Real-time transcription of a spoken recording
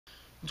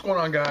What's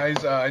going on,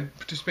 guys? I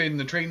participated in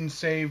the trade and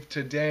save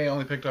today. I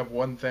only picked up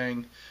one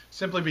thing,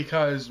 simply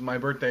because my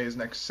birthday is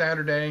next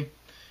Saturday,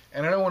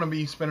 and I don't want to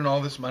be spending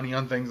all this money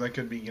on things I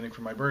could be getting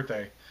for my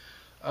birthday.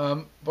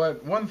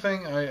 But one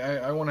thing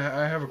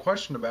I have a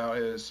question about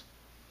is,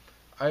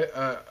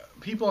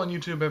 people on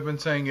YouTube have been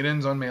saying it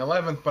ends on May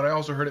 11th, but I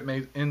also heard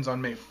it ends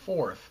on May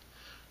 4th.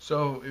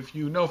 So if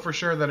you know for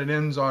sure that it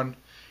ends on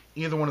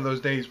either one of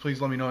those days, please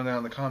let me know down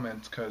in the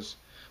comments, because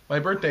my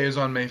birthday is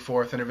on May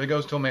 4th, and if it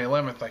goes till May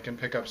 11th, I can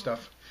pick up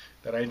stuff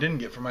that I didn't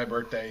get for my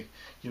birthday,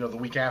 the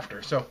week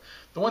after. So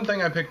the one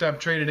thing I picked up,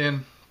 traded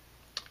in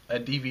a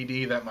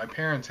DVD that my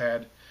parents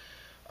had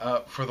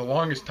for the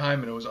longest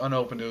time, and it was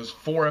unopened. It was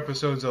 4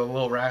 episodes of The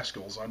Little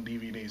Rascals on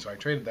DVD, so I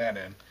traded that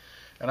in.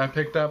 And I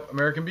picked up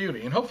American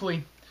Beauty. And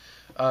hopefully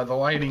the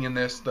lighting in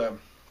this, I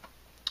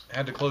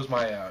had to close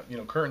my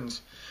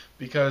curtains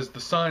because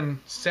the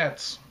sun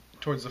sets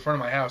towards the front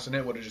of my house, and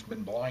it would have just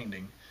been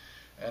blinding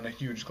and a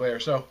huge glare.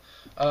 So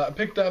I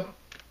picked up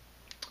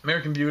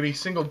American Beauty,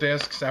 single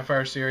disc,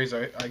 Sapphire Series.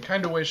 I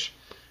kind of wish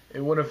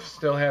it would have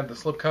still had the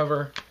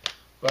slipcover,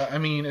 but I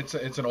mean, it's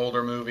an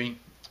older movie,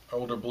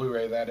 older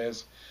Blu-ray that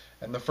is,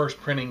 and the first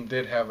printing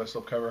did have a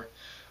slipcover.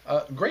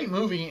 Great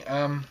movie.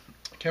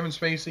 Kevin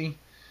Spacey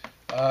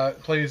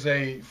plays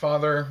a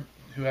father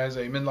who has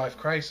a midlife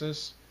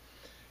crisis,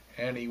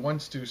 and he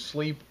wants to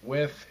sleep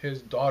with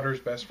his daughter's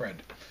best friend.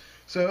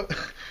 So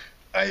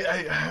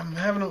I'm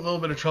having a little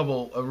bit of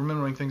trouble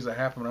remembering things that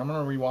happened. I'm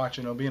going to rewatch, and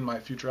it'll be in my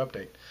future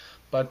update.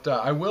 But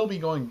I will be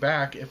going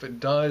back if it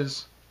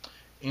does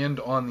end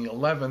on the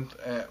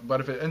 11th. But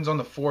if it ends on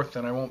the 4th,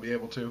 then I won't be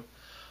able to.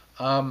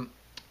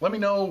 Let me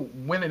know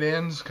when it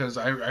ends, because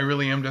I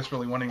really am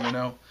desperately wanting to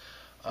know.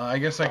 I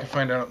guess I could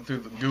find out through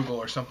Google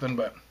or something,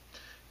 but,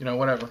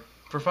 whatever.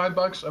 For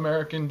 $5,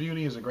 American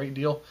Beauty is a great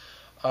deal.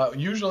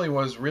 Usually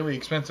was really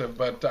expensive,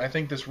 but I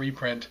think this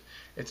reprint,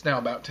 it's now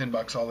about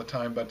 $10 all the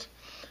time. But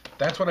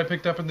that's what I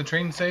picked up in the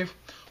trade and save.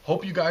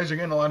 Hope you guys are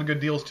getting a lot of good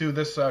deals too.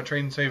 This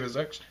trade and save is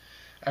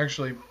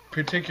actually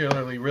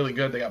particularly really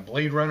good. They got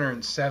Blade Runner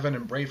and Seven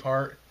and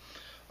Braveheart.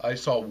 I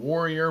saw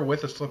Warrior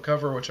with a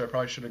slipcover, which I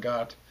probably should have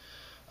got.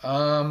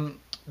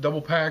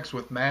 Double packs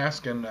with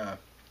Mask and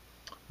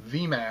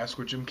The Mask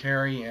with Jim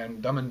Carrey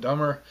and Dumb and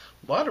Dumber.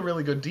 A lot of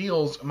really good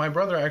deals. My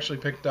brother actually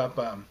picked up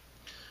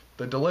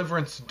the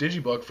Deliverance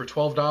Digibook for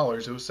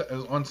 $12. It was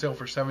on sale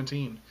for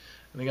 $17.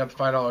 And they got the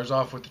 $5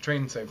 off with the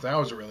trade and save. That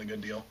was a really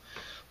good deal.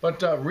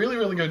 But really,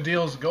 really good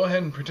deals. Go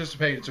ahead and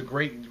participate. It's a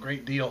great,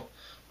 great deal.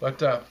 But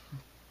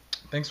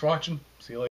thanks for watching. See you later.